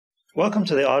Welcome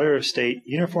to the Auditor of State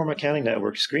Uniform Accounting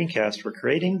Network screencast for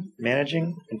creating,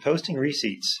 managing, and posting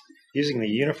receipts using the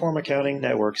Uniform Accounting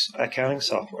Network's accounting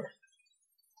software.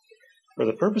 For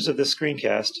the purpose of this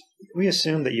screencast, we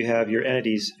assume that you have your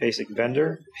entity's basic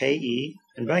vendor, payee,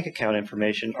 and bank account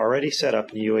information already set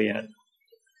up in UAN.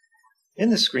 In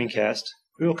this screencast,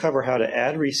 we will cover how to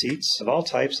add receipts of all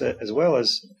types as well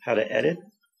as how to edit,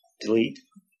 delete,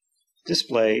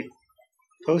 display,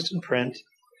 post and print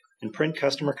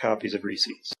customer copies of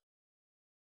receipts.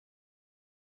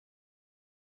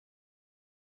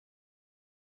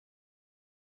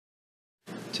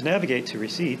 To navigate to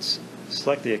Receipts,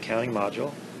 select the Accounting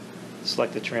module,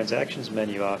 select the Transactions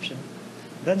menu option,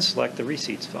 then select the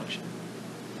Receipts function.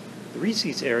 The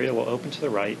Receipts area will open to the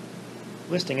right,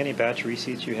 listing any batch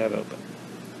receipts you have open.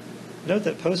 Note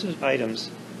that posted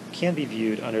items can be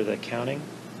viewed under the Accounting,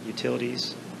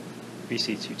 Utilities,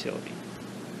 Receipts utility.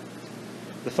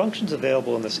 The functions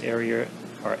available in this area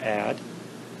are Add,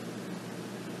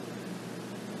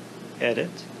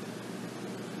 Edit,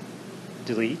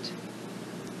 Delete,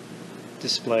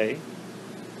 Display,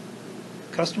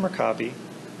 Customer Copy,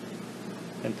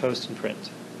 and Post and Print.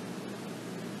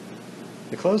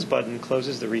 The Close button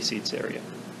closes the Receipts area.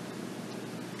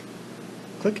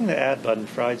 Clicking the Add button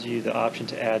provides you the option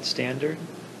to add standard,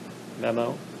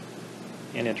 memo,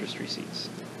 and interest receipts.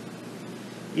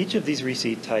 Each of these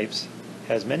receipt types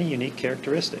has many unique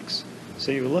characteristics,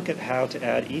 so you will look at how to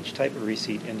add each type of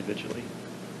receipt individually.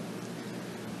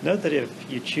 Note that if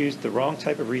you choose the wrong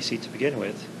type of receipt to begin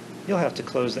with, you'll have to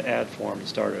close the Add form and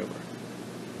start over.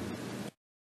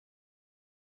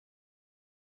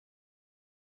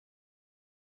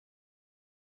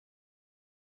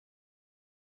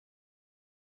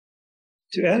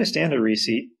 To add a standard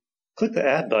receipt, click the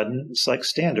Add button and select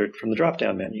Standard from the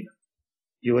drop-down menu.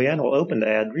 UAN will open the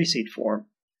Add Receipt form.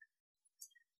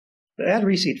 The Add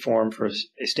Receipt form for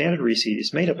a standard receipt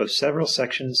is made up of several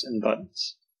sections and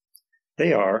buttons.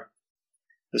 They are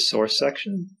the Source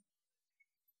section,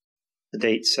 the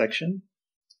Date section,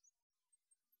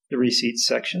 the Receipts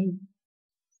section,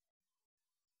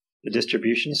 the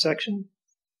Distribution section,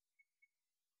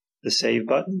 the Save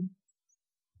button,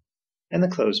 and the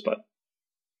Close button.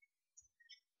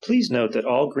 Please note that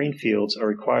all green fields are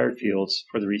required fields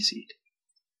for the receipt.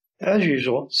 As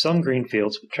usual, some green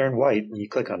fields will turn white when you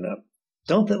click on them.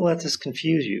 Don't let this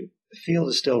confuse you. The field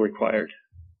is still required.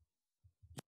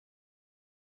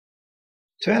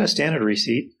 To add a standard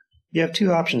receipt, you have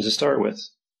two options to start with.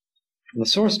 From the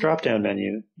Source drop-down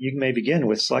menu, you may begin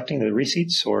with selecting the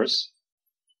receipt source,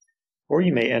 or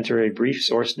you may enter a brief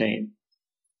source name.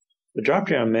 The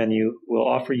drop-down menu will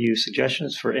offer you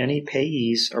suggestions for any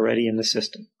payees already in the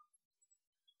system.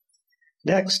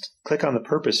 Next, click on the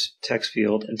Purpose text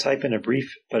field and type in a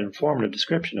brief but informative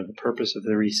description of the purpose of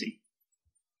the receipt.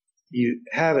 You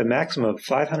have a maximum of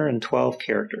 512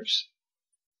 characters.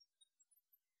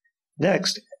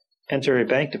 Next, enter a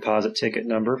bank deposit ticket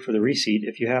number for the receipt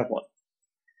if you have one.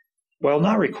 While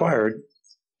not required,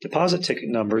 deposit ticket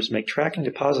numbers make tracking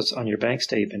deposits on your bank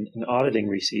statement and auditing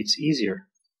receipts easier.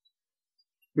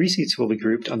 Receipts will be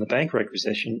grouped on the bank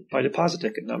requisition by deposit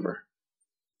ticket number.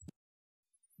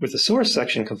 With the Source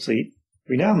section complete,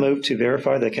 we now move to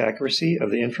verify the accuracy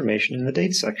of the information in the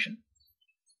Date section.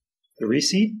 The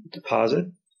receipt, deposit,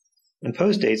 and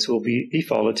post dates will be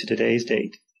defaulted to today's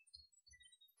date.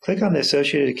 Click on the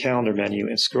associated calendar menu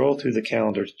and scroll through the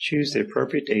calendar to choose the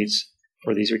appropriate dates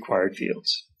for these required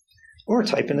fields, or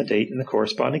type in the date in the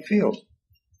corresponding field.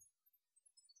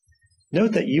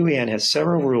 Note that UAN has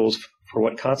several rules for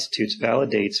what constitutes valid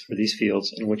dates for these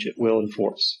fields and which it will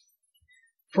enforce.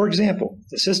 For example,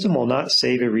 the system will not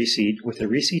save a receipt with a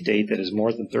receipt date that is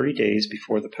more than 30 days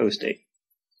before the post date.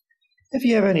 If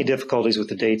you have any difficulties with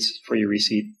the dates for your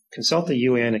receipt, consult the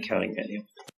UAN accounting manual.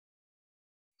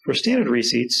 For standard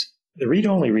receipts, the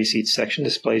Read-Only Receipts section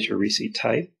displays your receipt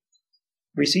type,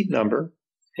 receipt number,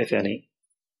 if any,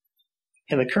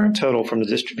 and the current total from the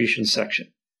Distribution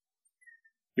section.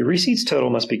 Your receipts total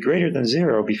must be greater than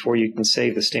 0 before you can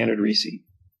save the standard receipt.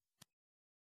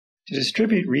 To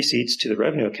distribute receipts to the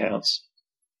revenue accounts,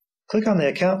 click on the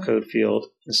Account Code field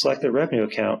and select the revenue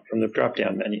account from the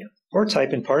drop-down menu, or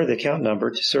type in part of the account number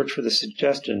to search for the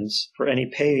suggestions for any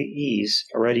payees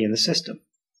already in the system.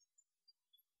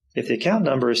 If the account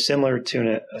number is similar to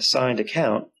an assigned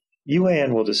account,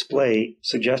 UAN will display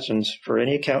suggestions for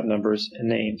any account numbers and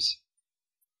names.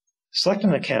 Select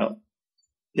an account.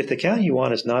 If the account you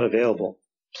want is not available,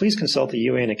 please consult the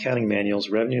UAN Accounting Manual's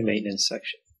Revenue Maintenance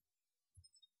section.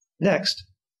 Next,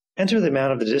 enter the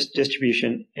amount of the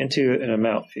distribution into an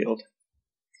amount field.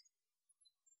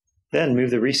 Then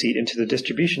move the receipt into the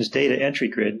distribution's data entry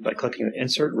grid by clicking the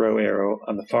Insert Row arrow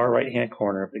on the far right-hand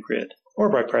corner of the grid, or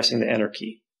by pressing the Enter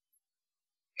key.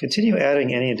 Continue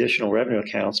adding any additional revenue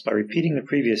accounts by repeating the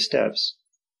previous steps,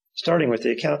 starting with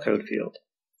the account code field.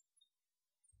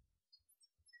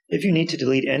 If you need to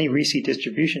delete any receipt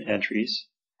distribution entries,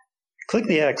 click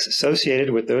the X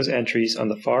associated with those entries on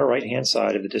the far right-hand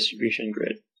side of the distribution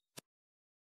grid.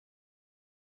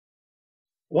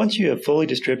 Once you have fully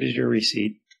distributed your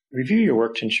receipt, review your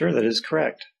work to ensure that it is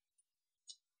correct.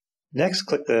 Next,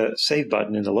 click the Save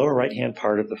button in the lower right-hand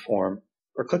part of the form,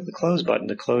 or click the Close button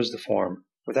to close the form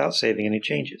without saving any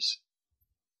changes.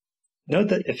 Note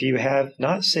that if you have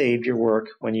not saved your work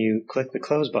when you click the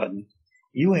Close button,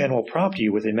 UAN will prompt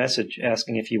you with a message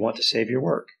asking if you want to save your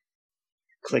work.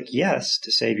 Click Yes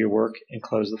to save your work and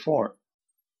close the form,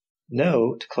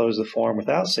 No to close the form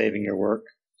without saving your work,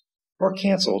 or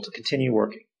Cancel to continue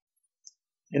working.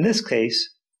 In this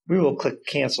case, we will click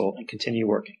Cancel and continue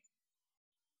working.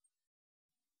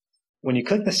 When you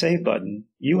click the Save button,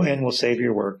 UAN will save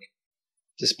your work,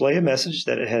 display a message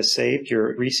that it has saved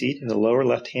your receipt in the lower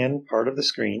left-hand part of the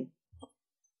screen,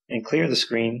 and clear the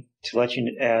screen to let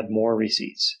you add more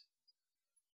receipts.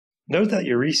 Note that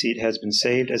your receipt has been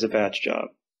saved as a batch job.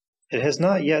 It has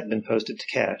not yet been posted to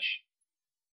cache.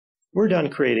 We're done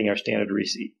creating our standard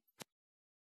receipt.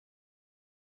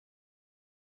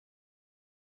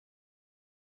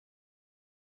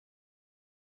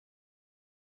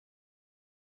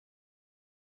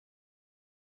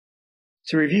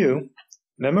 To review,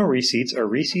 memo receipts are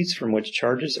receipts from which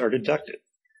charges are deducted,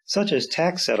 such as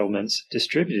tax settlements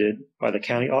distributed by the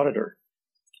county auditor,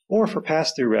 or for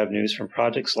pass-through revenues from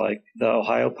projects like the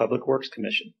Ohio Public Works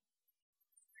Commission.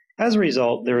 As a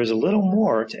result, there is a little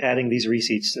more to adding these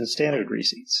receipts than standard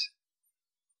receipts.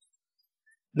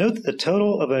 Note that the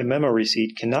total of a memo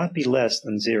receipt cannot be less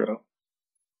than 0.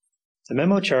 The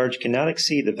memo charge cannot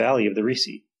exceed the value of the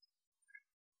receipt.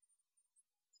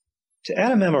 To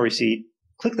add a memo receipt,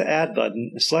 click the Add button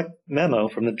and select Memo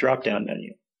from the drop-down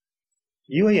menu.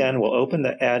 UAN will open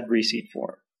the Add Receipt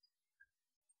form.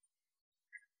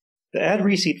 The Add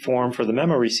Receipt form for the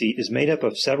memo receipt is made up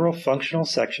of several functional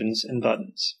sections and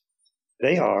buttons.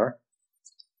 They are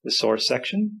the Source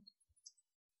section,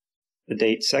 the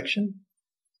Date section,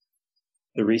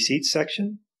 the Receipt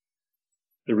section,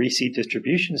 the Receipt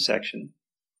Distribution section,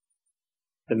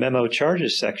 the Memo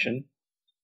Charges section,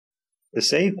 the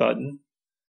Save button,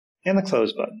 and the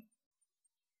Close button.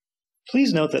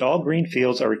 Please note that all green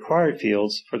fields are required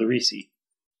fields for the receipt.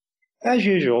 As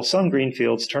usual, some green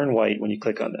fields turn white when you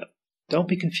click on them. Don't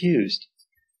be confused.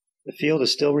 The field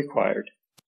is still required.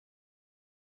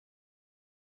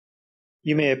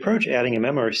 You may approach adding a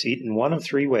memo receipt in one of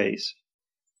 3 ways.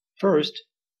 First,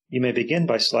 you may begin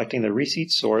by selecting the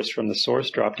receipt source from the Source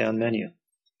drop-down menu.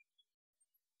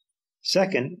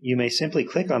 Second, you may simply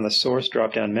click on the Source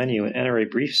drop-down menu and enter a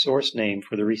brief source name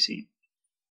for the receipt.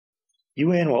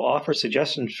 UAN will offer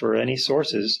suggestions for any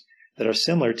sources that are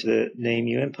similar to the name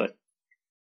you input.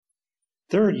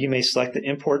 Third, you may select the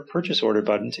Import Purchase Order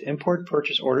button to import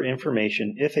purchase order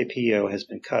information if a PO has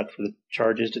been cut for the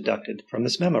charges deducted from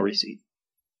this memo receipt.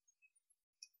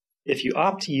 If you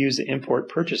opt to use the Import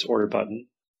Purchase Order button,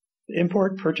 the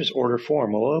Import Purchase Order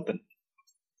form will open.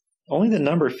 Only the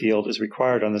number field is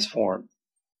required on this form.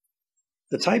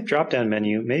 The Type drop-down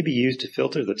menu may be used to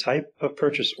filter the type of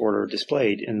purchase order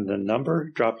displayed in the Number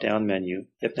drop-down menu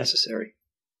if necessary.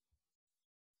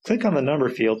 Click on the Number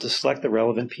field to select the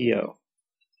relevant PO.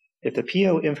 If the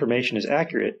PO information is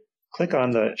accurate, click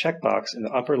on the checkbox in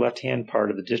the upper left-hand part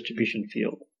of the distribution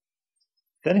field.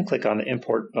 Then click on the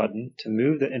Import button to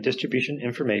move the distribution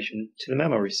information to the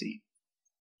memo receipt.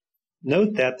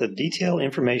 Note that the detailed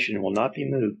information will not be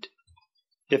moved.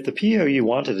 If the PO you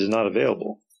wanted is not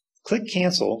available, click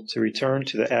Cancel to return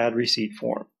to the Add Receipt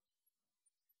form.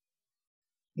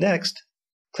 Next,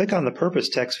 click on the Purpose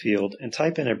text field and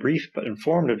type in a brief but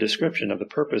informative description of the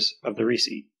purpose of the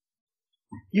receipt.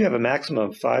 You have a maximum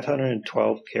of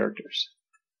 512 characters.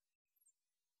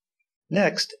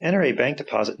 Next, enter a bank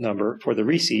deposit number for the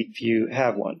receipt if you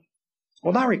have one.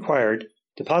 While not required,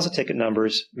 deposit ticket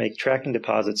numbers make tracking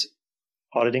deposits,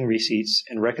 auditing receipts,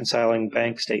 and reconciling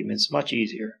bank statements much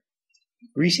easier.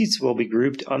 Receipts will be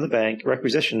grouped on the bank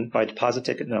requisition by deposit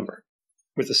ticket number.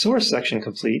 With the Source section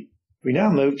complete, we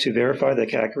now move to verify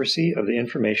the accuracy of the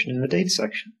information in the Date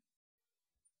section.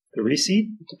 The receipt,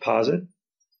 deposit,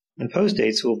 and post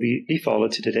dates will be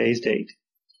defaulted to today's date.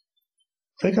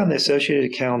 Click on the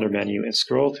associated calendar menu and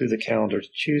scroll through the calendar to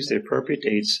choose the appropriate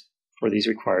dates for these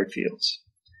required fields,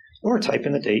 or type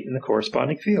in the date in the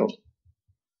corresponding field.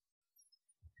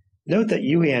 Note that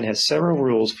UAN has several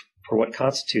rules for what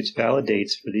constitutes valid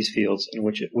dates for these fields and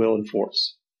which it will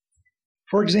enforce.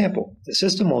 For example, the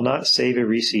system will not save a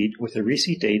receipt with a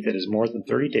receipt date that is more than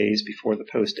 30 days before the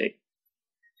post date.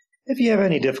 If you have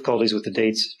any difficulties with the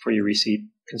dates for your receipt,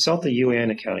 consult the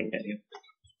UAN accounting menu.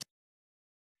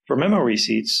 For memo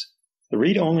receipts, the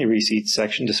Read-Only Receipts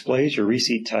section displays your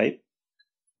receipt type,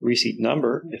 receipt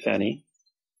number, if any,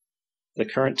 the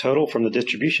current total from the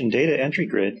distribution data entry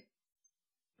grid,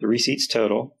 the receipts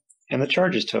total, and the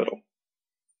charges total.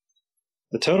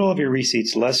 The total of your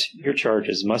receipts less your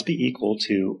charges must be equal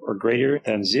to or greater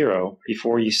than 0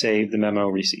 before you save the memo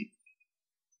receipt.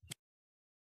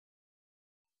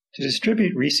 To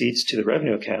distribute receipts to the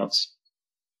revenue accounts,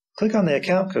 click on the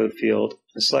account code field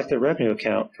and select the revenue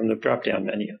account from the drop-down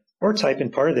menu, or type in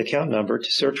part of the account number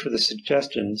to search for the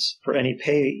suggestions for any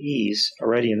payees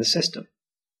already in the system.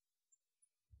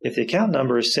 If the account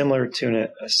number is similar to an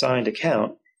assigned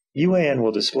account, UAN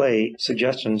will display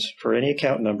suggestions for any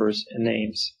account numbers and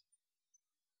names.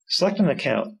 Select an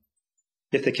account.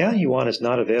 If the account you want is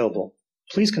not available,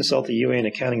 please consult the UAN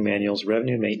Accounting Manual's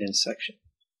Revenue Maintenance section.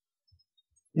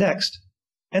 Next,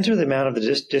 enter the amount of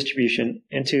the distribution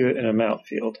into an amount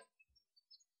field.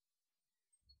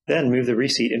 Then move the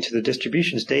receipt into the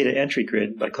distribution's data entry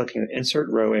grid by clicking the Insert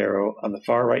Row arrow on the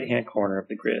far right-hand corner of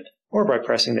the grid, or by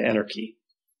pressing the Enter key.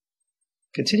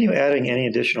 Continue adding any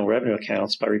additional revenue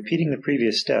accounts by repeating the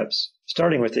previous steps,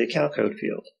 starting with the account code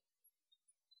field.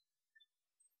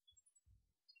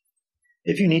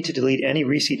 If you need to delete any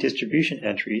receipt distribution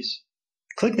entries,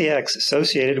 click the X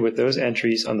associated with those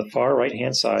entries on the far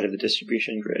right-hand side of the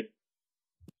distribution grid.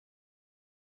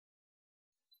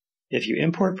 If you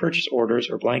import purchase orders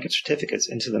or blanket certificates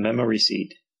into the memo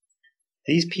receipt,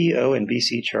 these PO and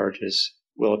BC charges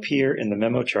will appear in the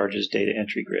memo charges data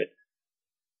entry grid.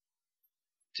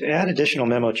 To add additional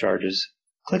memo charges,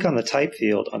 click on the Type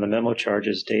field on the Memo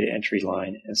Charges data entry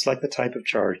line and select the type of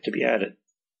charge to be added.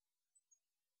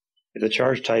 If the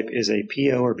charge type is a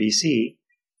PO or BC,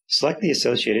 select the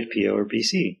associated PO or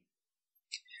BC.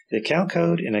 The account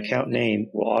code and account name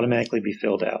will automatically be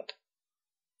filled out.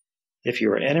 If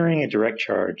you are entering a direct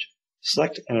charge,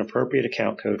 select an appropriate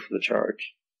account code for the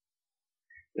charge.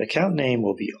 The account name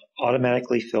will be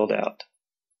automatically filled out.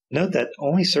 Note that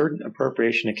only certain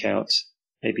appropriation accounts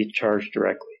may be charged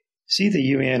directly. See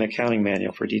the UAN Accounting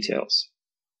Manual for details.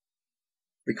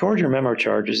 Record your memo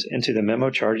charges into the Memo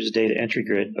Charges data entry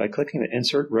grid by clicking the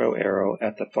Insert Row arrow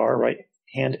at the far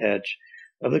right-hand edge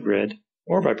of the grid,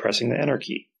 or by pressing the Enter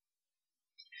key.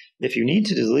 If you need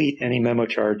to delete any memo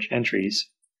charge entries,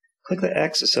 click the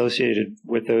X associated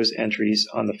with those entries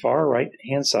on the far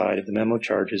right-hand side of the Memo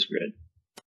Charges grid.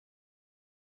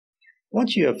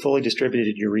 Once you have fully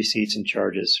distributed your receipts and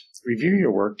charges, review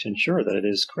your work to ensure that it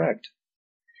is correct.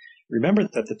 Remember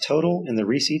that the total in the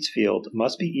Receipts field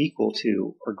must be equal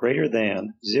to or greater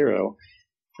than 0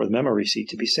 for the memo receipt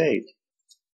to be saved.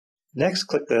 Next,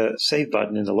 click the Save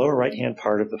button in the lower right-hand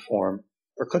part of the form,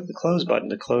 or click the Close button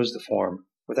to close the form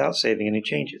without saving any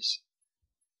changes.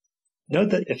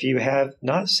 Note that if you have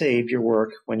not saved your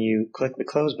work when you click the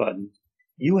Close button,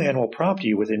 UAN will prompt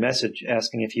you with a message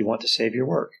asking if you want to save your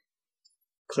work.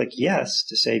 Click Yes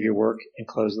to save your work and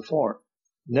close the form,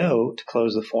 No to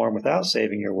close the form without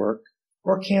saving your work,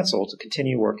 or Cancel to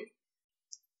continue working.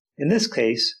 In this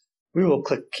case, we will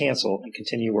click Cancel and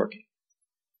continue working.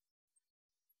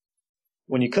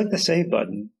 When you click the Save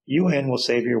button, UAN will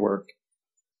save your work,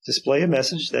 display a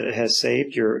message that it has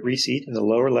saved your receipt in the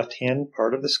lower left-hand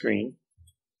part of the screen,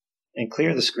 and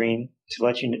clear the screen to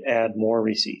let you add more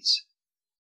receipts.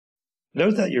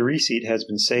 Note that your receipt has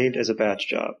been saved as a batch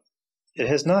job. It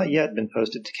has not yet been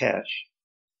posted to cache.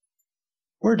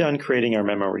 We're done creating our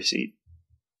memo receipt.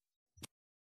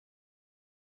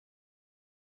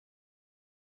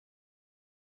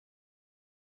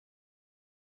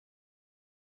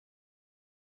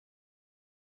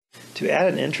 To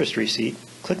add an interest receipt,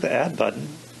 click the Add button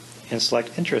and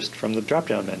select Interest from the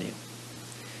drop-down menu.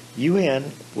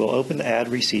 UAN will open the Add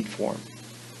Receipt form.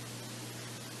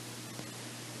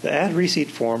 The Add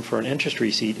Receipt form for an interest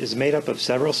receipt is made up of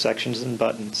several sections and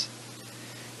buttons.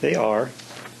 They are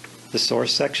the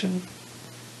Source section,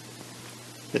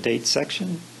 the Date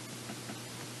section,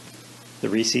 the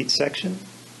Receipt section,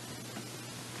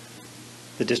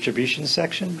 the Distribution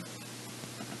section,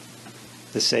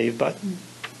 the Save button,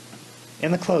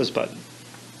 and the Close button.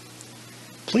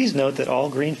 Please note that all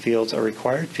green fields are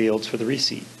required fields for the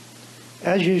receipt.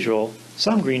 As usual,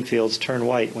 some green fields turn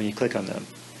white when you click on them.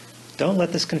 Don't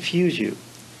let this confuse you.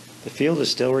 The field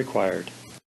is still required.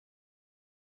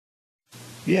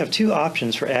 You have two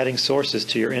options for adding sources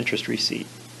to your interest receipt.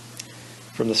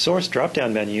 From the Source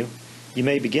drop-down menu, you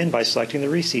may begin by selecting the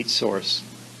receipt source,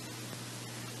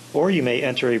 or you may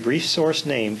enter a brief source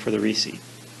name for the receipt.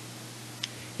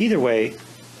 Either way,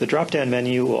 the drop-down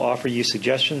menu will offer you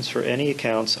suggestions for any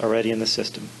accounts already in the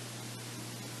system.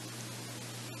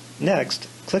 Next,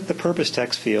 click the purpose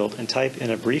text field and type in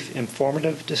a brief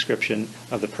informative description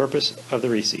of the purpose of the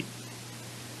receipt.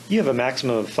 You have a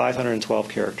maximum of 512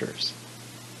 characters.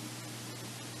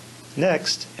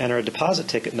 Next, enter a deposit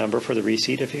ticket number for the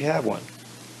receipt if you have one.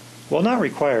 While not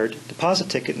required, deposit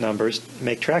ticket numbers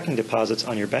make tracking deposits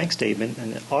on your bank statement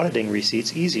and auditing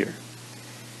receipts easier.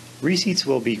 Receipts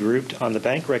will be grouped on the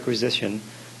bank requisition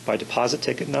by deposit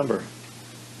ticket number.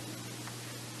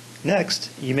 Next,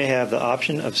 you may have the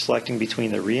option of selecting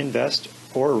between the Reinvest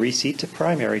or Receipt to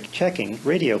Primary Checking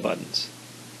radio buttons.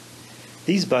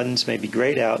 These buttons may be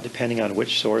grayed out depending on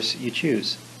which source you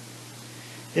choose.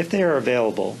 If they are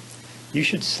available, you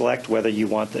should select whether you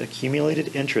want the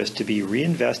accumulated interest to be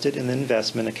reinvested in the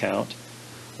investment account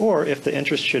or if the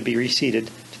interest should be receipted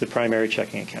to the primary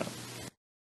checking account.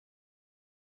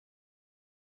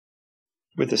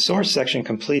 With the source section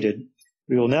completed,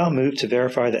 we will now move to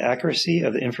verify the accuracy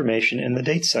of the information in the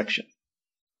dates section.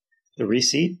 The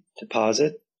receipt,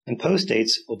 deposit, and post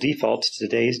dates will default to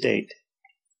today's date.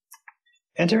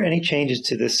 Enter any changes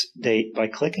to this date by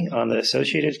clicking on the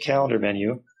associated calendar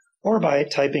menu or by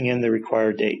typing in the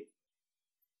required date.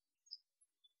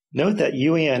 Note that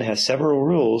UAN has several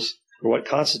rules for what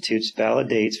constitutes valid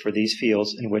dates for these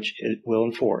fields in which it will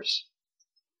enforce.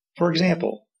 For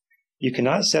example, you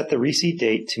cannot set the receipt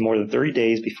date to more than 30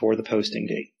 days before the posting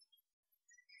date.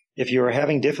 If you are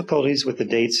having difficulties with the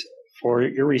dates for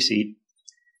your receipt,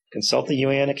 consult the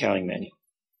UAN accounting manual.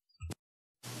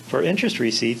 For interest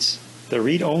receipts, the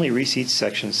Read-Only Receipts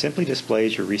section simply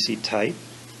displays your receipt type,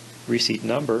 receipt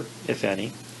number, if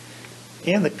any,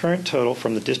 and the current total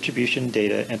from the distribution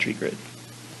data entry grid.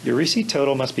 Your receipt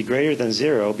total must be greater than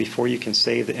 0 before you can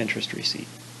save the interest receipt.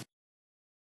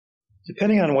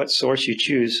 Depending on what source you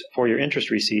choose for your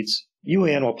interest receipts,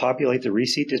 UAN will populate the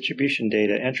receipt distribution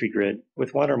data entry grid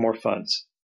with one or more funds.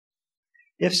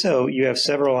 If so, you have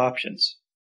several options.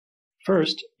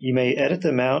 First, you may edit the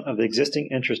amount of the existing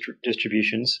interest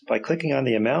distributions by clicking on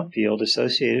the amount field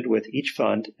associated with each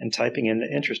fund and typing in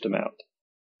the interest amount.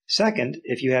 Second,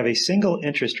 if you have a single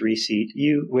interest receipt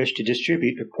you wish to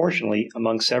distribute proportionally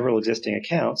among several existing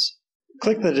accounts,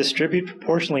 click the Distribute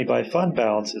Proportionally by Fund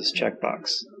Balances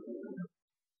checkbox.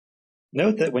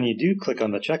 Note that when you do click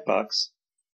on the checkbox,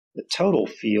 the total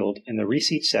field in the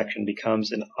receipt section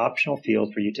becomes an optional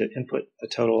field for you to input the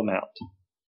total amount.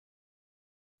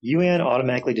 UAN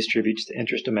automatically distributes the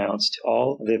interest amounts to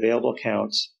all of the available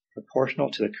accounts proportional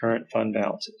to the current fund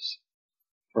balances.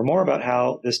 For more about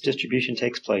how this distribution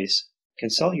takes place,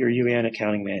 consult your UAN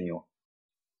accounting manual.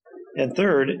 And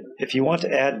third, if you want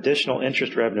to add additional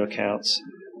interest revenue accounts,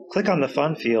 click on the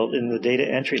Fund field in the data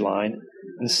entry line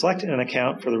and select an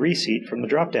account for the receipt from the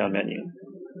drop-down menu,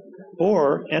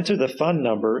 or enter the fund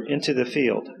number into the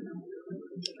field.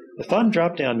 The Fund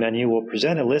drop-down menu will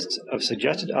present a list of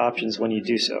suggested options when you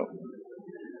do so.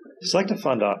 Select a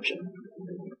fund option.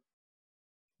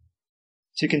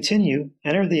 To continue,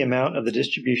 enter the amount of the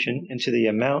distribution into the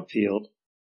Amount field,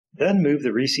 then move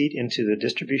the receipt into the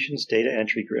Distributions data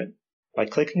entry grid by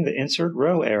clicking the Insert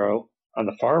Row arrow on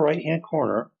the far right-hand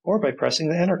corner or by pressing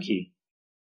the Enter key.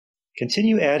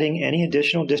 Continue adding any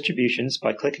additional distributions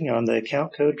by clicking on the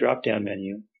Account Code drop-down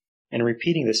menu and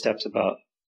repeating the steps above.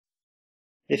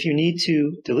 If you need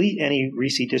to delete any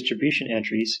receipt distribution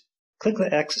entries, click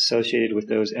the X associated with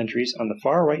those entries on the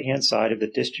far right-hand side of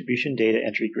the Distribution Data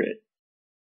Entry grid.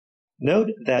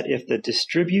 Note that if the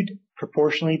Distribute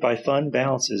Proportionally by Fund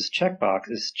Balances checkbox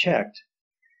is checked,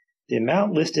 the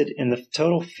amount listed in the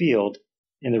total field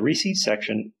in the receipt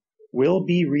section will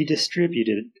be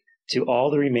redistributed to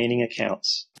all the remaining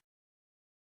accounts.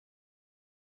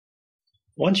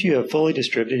 Once you have fully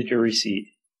distributed your receipt,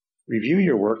 review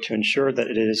your work to ensure that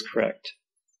it is correct.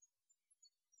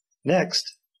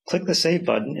 Next, click the Save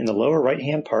button in the lower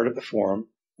right-hand part of the form,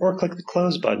 or click the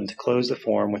Close button to close the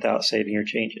form without saving your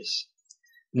changes.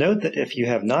 Note that if you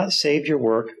have not saved your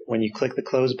work when you click the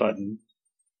Close button,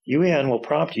 UAN will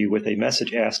prompt you with a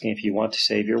message asking if you want to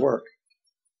save your work.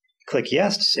 Click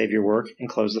Yes to save your work and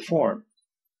close the form.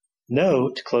 No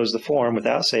to close the form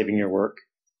without saving your work,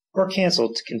 or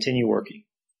Cancel to continue working.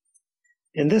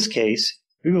 In this case,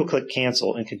 we will click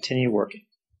Cancel and continue working.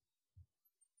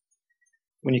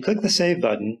 When you click the Save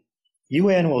button,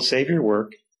 UAN will save your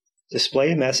work,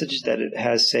 display a message that it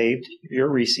has saved your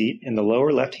receipt in the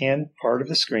lower left-hand part of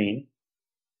the screen,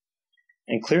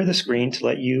 and clear the screen to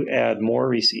let you add more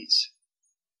receipts.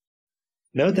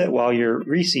 Note that while your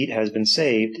receipt has been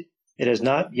saved, It has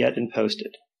not yet been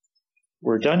posted.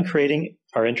 We're done creating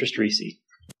our interest receipt.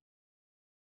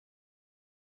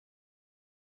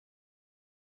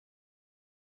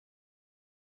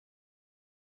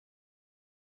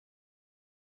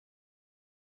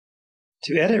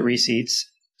 To edit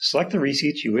receipts, select the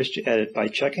receipts you wish to edit by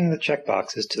checking the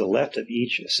checkboxes to the left of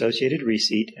each associated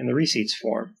receipt in the Receipts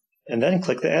form, and then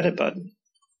click the Edit button.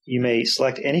 You may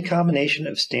select any combination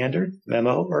of standard,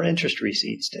 memo, or interest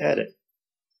receipts to edit.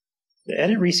 The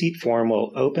Edit Receipt form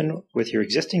will open with your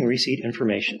existing receipt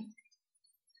information.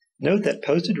 Note that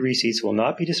posted receipts will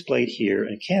not be displayed here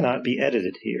and cannot be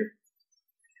edited here.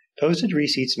 Posted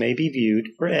receipts may be viewed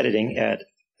for editing at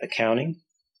Accounting,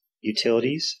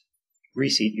 Utilities,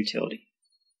 Receipt Utility.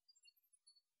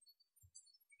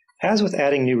 As with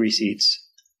adding new receipts,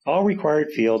 all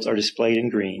required fields are displayed in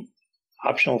green,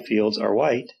 optional fields are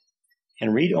white,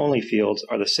 and read-only fields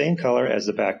are the same color as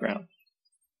the background.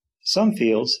 Some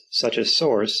fields, such as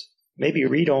source, may be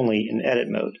read-only in edit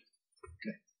mode.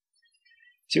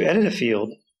 To edit a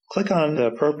field, click on the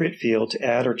appropriate field to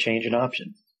add or change an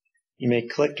option. You may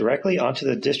click directly onto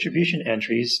the distribution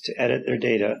entries to edit their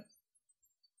data.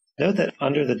 Note that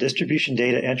under the distribution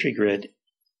data entry grid,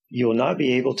 you will not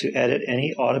be able to edit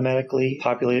any automatically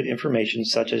populated information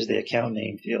such as the account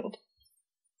name field.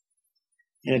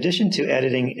 In addition to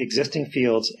editing existing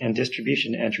fields and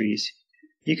distribution entries,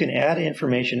 you can add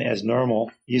information as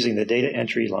normal using the data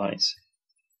entry lines.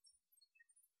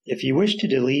 If you wish to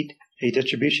delete a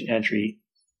distribution entry,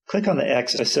 click on the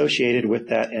X associated with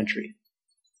that entry.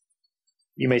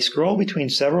 You may scroll between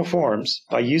several forms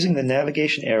by using the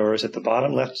navigation arrows at the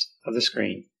bottom left of the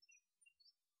screen.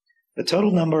 The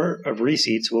total number of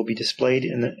receipts will be displayed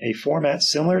in a format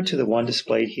similar to the one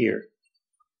displayed here.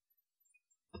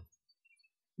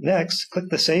 Next, click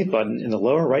the Save button in the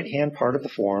lower right-hand part of the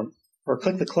form, or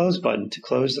click the Close button to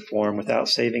close the form without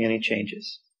saving any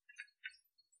changes.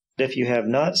 If you have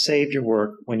not saved your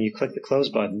work when you click the Close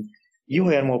button,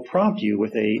 UN will prompt you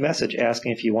with a message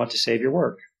asking if you want to save your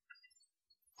work.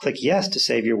 Click Yes to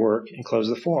save your work and close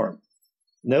the form,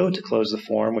 No to close the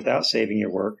form without saving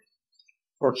your work,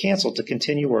 or Cancel to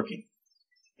continue working.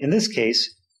 In this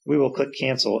case, we will click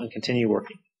Cancel and continue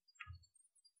working.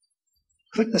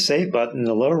 Click the Save button in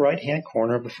the lower right-hand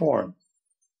corner of the form.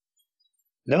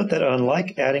 Note that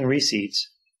unlike adding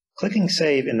receipts, clicking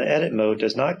Save in the edit mode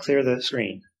does not clear the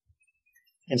screen.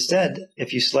 Instead,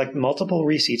 if you select multiple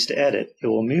receipts to edit, it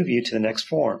will move you to the next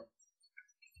form.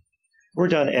 We're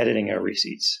done editing our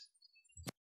receipts.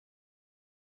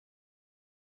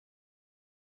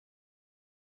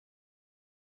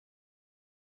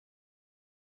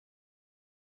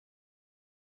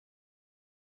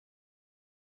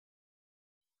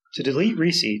 To delete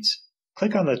receipts,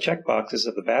 click on the checkboxes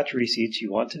of the batch receipts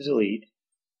you want to delete,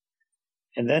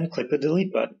 and then click the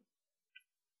Delete button.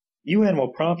 UN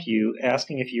will prompt you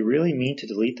asking if you really mean to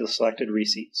delete the selected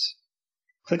receipts.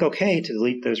 Click OK to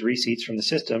delete those receipts from the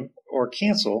system, or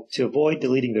Cancel to avoid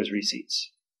deleting those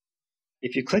receipts.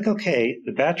 If you click OK,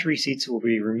 the batch receipts will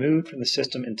be removed from the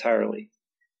system entirely.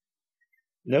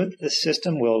 Note that the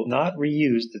system will not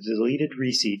reuse the deleted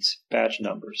receipts batch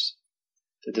numbers.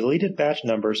 The deleted batch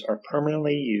numbers are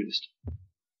permanently used.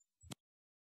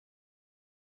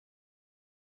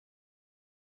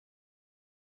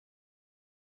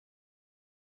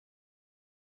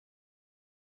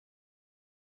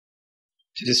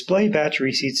 To display batch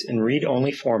receipts in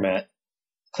read-only format,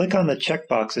 click on the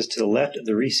checkboxes to the left of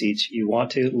the receipts you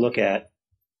want to look at,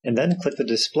 and then click the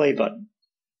Display button.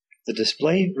 The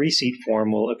Display Receipt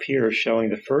form will appear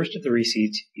showing the first of the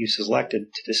receipts you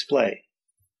selected to display.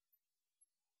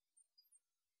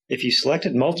 If you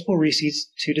selected multiple receipts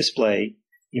to display,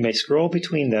 you may scroll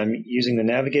between them using the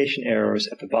navigation arrows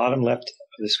at the bottom left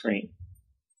of the screen.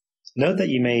 Note that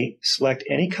you may select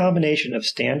any combination of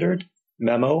standard,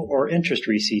 memo, or interest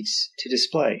receipts to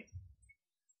display.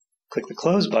 Click the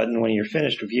Close button when you're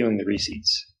finished reviewing the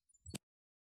receipts.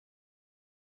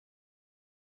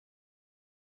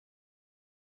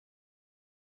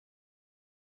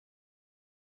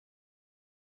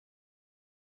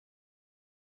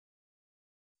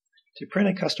 To print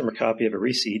a customer copy of a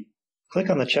receipt, click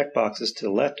on the checkboxes to the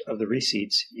left of the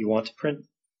receipts you want to print,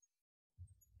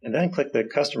 and then click the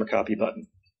Customer Copy button.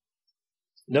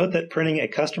 Note that printing a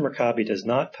customer copy does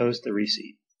not post the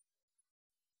receipt.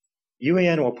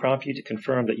 UAN will prompt you to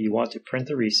confirm that you want to print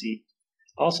the receipt,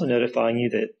 also notifying you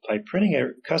that by printing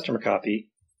a customer copy,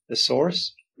 the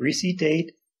source, receipt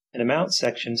date, and amount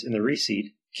sections in the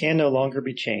receipt can no longer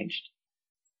be changed.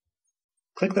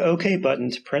 Click the OK button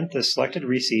to print the selected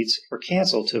receipts, or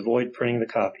Cancel to avoid printing the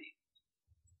copy.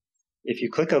 If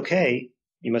you click OK,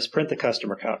 you must print the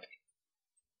customer copy.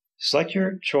 Select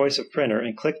your choice of printer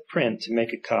and click Print to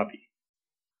make a copy.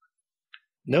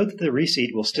 Note that the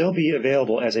receipt will still be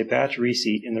available as a batch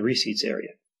receipt in the Receipts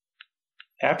area.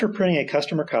 After printing a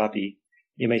customer copy,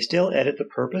 you may still edit the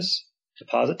purpose,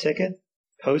 deposit ticket,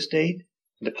 post date,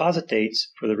 and deposit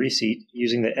dates for the receipt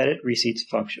using the Edit Receipts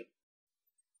function.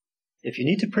 If you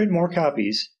need to print more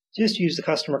copies, just use the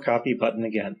Customer Copy button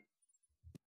again.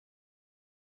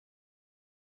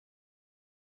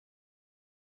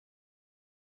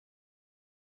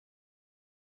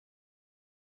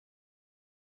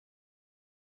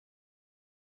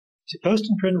 To post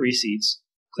and print receipts,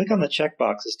 click on the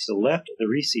checkboxes to the left of the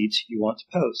receipts you want to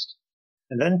post,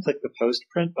 and then click the Post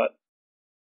Print button.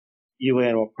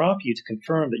 UAN will prompt you to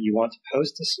confirm that you want to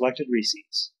post the selected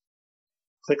receipts.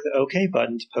 Click the OK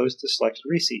button to post the selected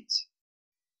receipts.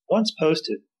 Once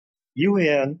posted,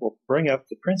 UAN will bring up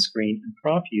the print screen and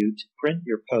prompt you to print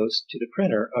your post to the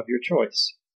printer of your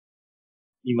choice.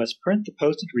 You must print the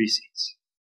posted receipts.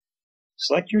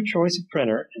 Select your choice of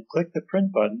printer and click the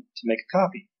Print button to make a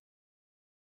copy.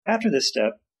 After this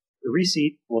step, the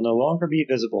receipt will no longer be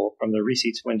visible from the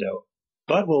Receipts window,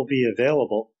 but will be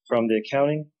available from the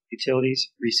Accounting Utilities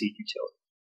Receipt utility.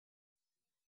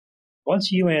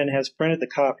 Once UAN has printed the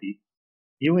copy,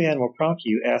 UAN will prompt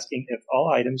you asking if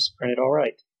all items printed all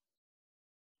right.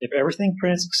 If everything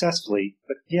printed successfully,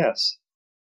 click Yes.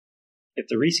 If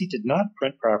the receipt did not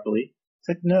print properly,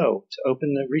 click No to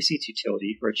open the Receipts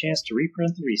utility for a chance to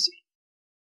reprint the receipt.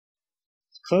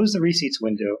 To close the Receipts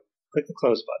window, click the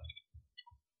Close button.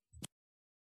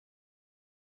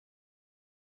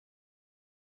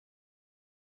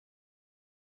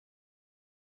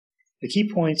 The key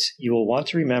points you will want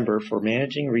to remember for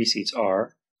managing receipts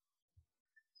are: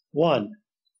 1.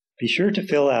 Be sure to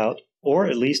fill out or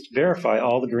at least verify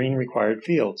all the green required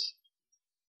fields.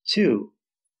 2.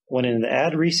 When in the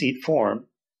Add Receipt form,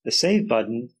 the Save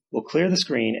button will clear the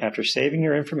screen after saving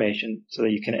your information so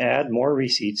that you can add more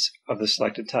receipts of the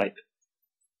selected type.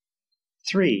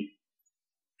 3.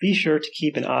 Be sure to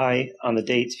keep an eye on the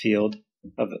dates field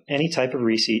of any type of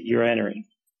receipt you're entering.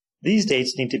 These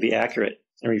dates need to be accurate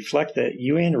and reflect the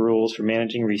UAN rules for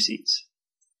managing receipts.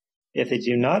 If they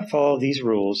do not follow these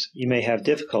rules, you may have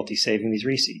difficulty saving these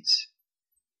receipts.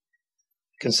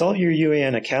 Consult your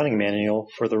UAN accounting manual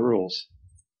for the rules.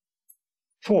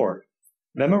 4.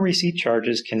 Memo receipt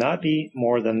charges cannot be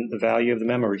more than the value of the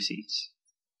memo receipts.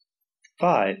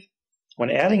 5. When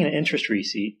adding an interest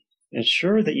receipt,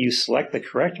 ensure that you select the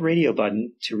correct radio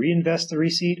button to reinvest the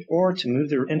receipt or to move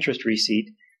the interest receipt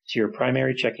to your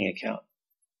primary checking account.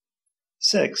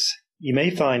 6. You may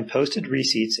find posted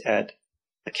receipts at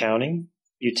Accounting,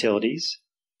 Utilities,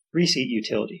 Receipt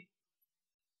Utility.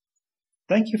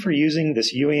 Thank you for using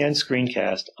this UAN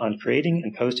screencast on creating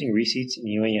and posting receipts in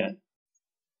UAN.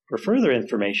 For further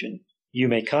information, you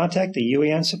may contact the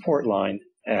UAN support line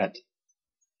at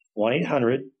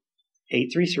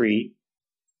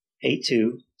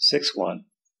 1-800-833-8261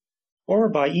 or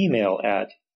by email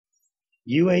at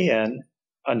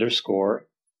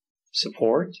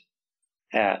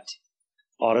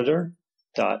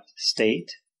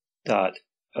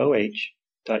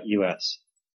UAN_support@auditor.state.oh.us.